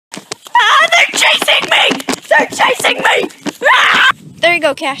They're chasing me! Ah! There you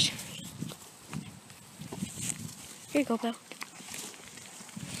go, Cash. Here you go, Bill.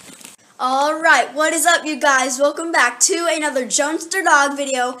 Alright, what is up, you guys? Welcome back to another Jonestar Dog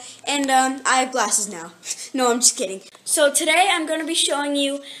video, and I have glasses now. No, I'm just kidding. So today I'm going to be showing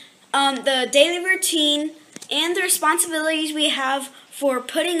you the daily routine and the responsibilities we have for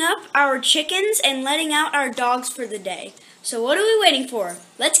putting up our chickens and letting out our dogs for the day. So what are we waiting for?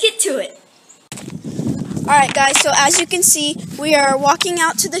 Let's get to it. Alright guys, so as you can see, we are walking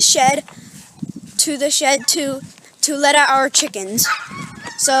out to the shed to let out our chickens.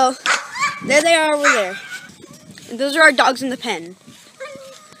 So there they are over there. And those are our dogs in the pen.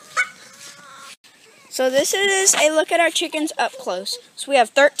 So this is a look at our chickens up close. So we have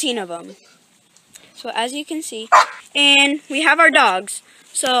 13 of them. So as you can see, and we have our dogs.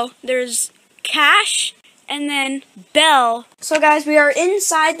 So there's Cash and then Belle. So guys, we are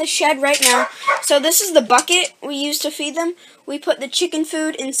inside the shed right now. So this is the bucket we use to feed them. We put the chicken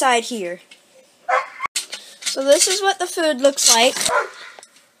food inside here. So this is what the food looks like.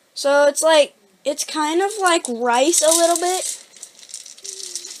 So it's kind of like rice a little bit.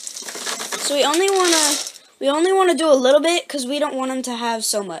 So we only want to do a little bit because we don't want them to have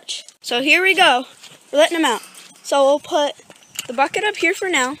so much. So here we go. We're letting them out. So we'll put the bucket up here for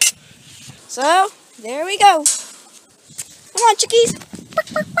now. So there we go. Come on, chickies.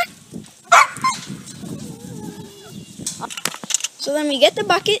 So then we get the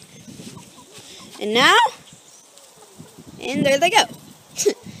bucket. And now, and there they go.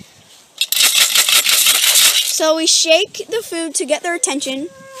 So we shake the food to get their attention.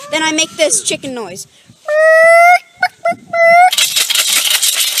 Then I make this chicken noise.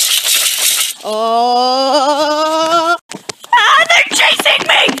 Oh! Ah, they're chasing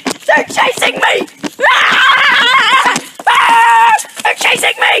me! They're chasing me! Ah! Ah! They're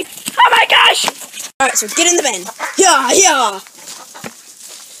chasing me! Oh my gosh! Alright, so get in the pen. Yeah, yeah!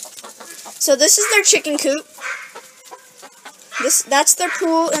 So this is their chicken coop. That's their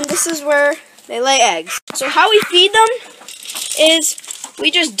pool, and this is where they lay eggs. So how we feed them is we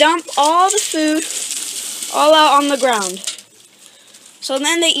just dump all the food all out on the ground. So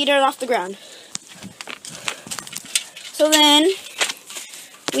then they eat it off the ground. So then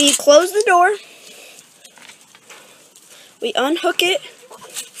we close the door. We unhook it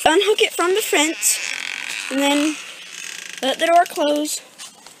from the fence, and then let the door close,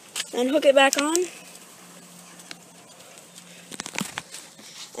 then hook it back on.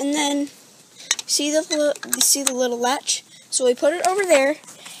 And then see the little latch? So we put it over there,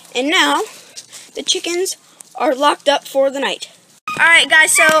 and now the chickens are locked up for the night. All right,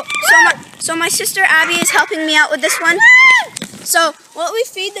 guys. So my sister Abby is helping me out with this one. So what we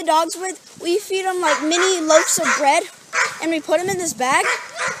feed the dogs with, we feed them like mini loaves of bread, and we put them in this bag.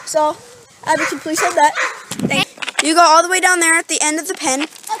 So Abby, can you please hold that? Thank you. You go all the way down there at the end of the pen.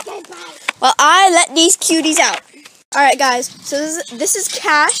 Okay, bye. While I let these cuties out. All right, guys. So this is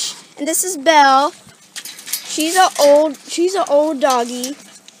Cash, and this is Belle. She's an old doggy.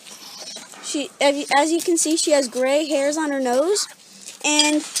 As you can see, she has gray hairs on her nose,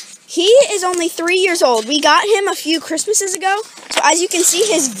 and he is only 3 years old. We got him a few Christmases ago, so as you can see,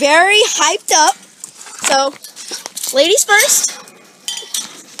 he's very hyped up. So, ladies first,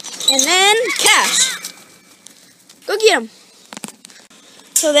 and then Cash. Go get him.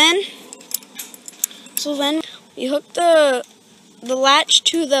 So then we hook the latch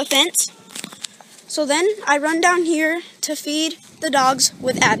to the fence. So then I run down here to feed the dogs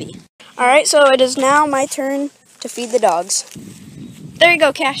with Abby. Alright, so it is now my turn to feed the dogs. There you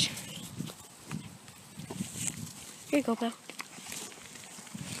go, Cash. Here you go, Bill.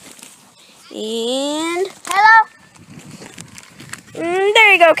 And Hello.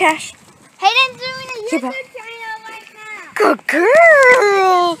 There you go, Cash. Hayden's doing a YouTube channel right now. Good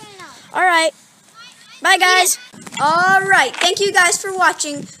girl. Alright. Bye, guys. Alright, thank you guys for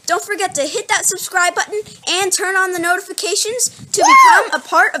watching. Don't forget to hit that subscribe button and turn on the notifications to become a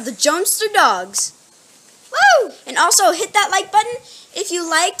part of the Jonestar Dogs. Woo! And also hit that like button if you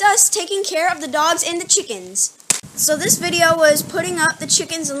liked us taking care of the dogs and the chickens. So this video was putting up the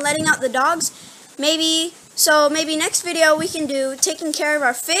chickens and letting out the dogs. Maybe next video we can do taking care of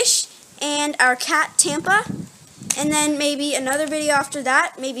our fish and our cat Tampa. And then maybe another video after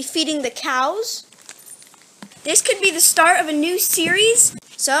that, maybe feeding the cows. This could be the start of a new series.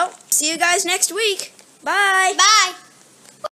 So, see you guys next week. Bye. Bye.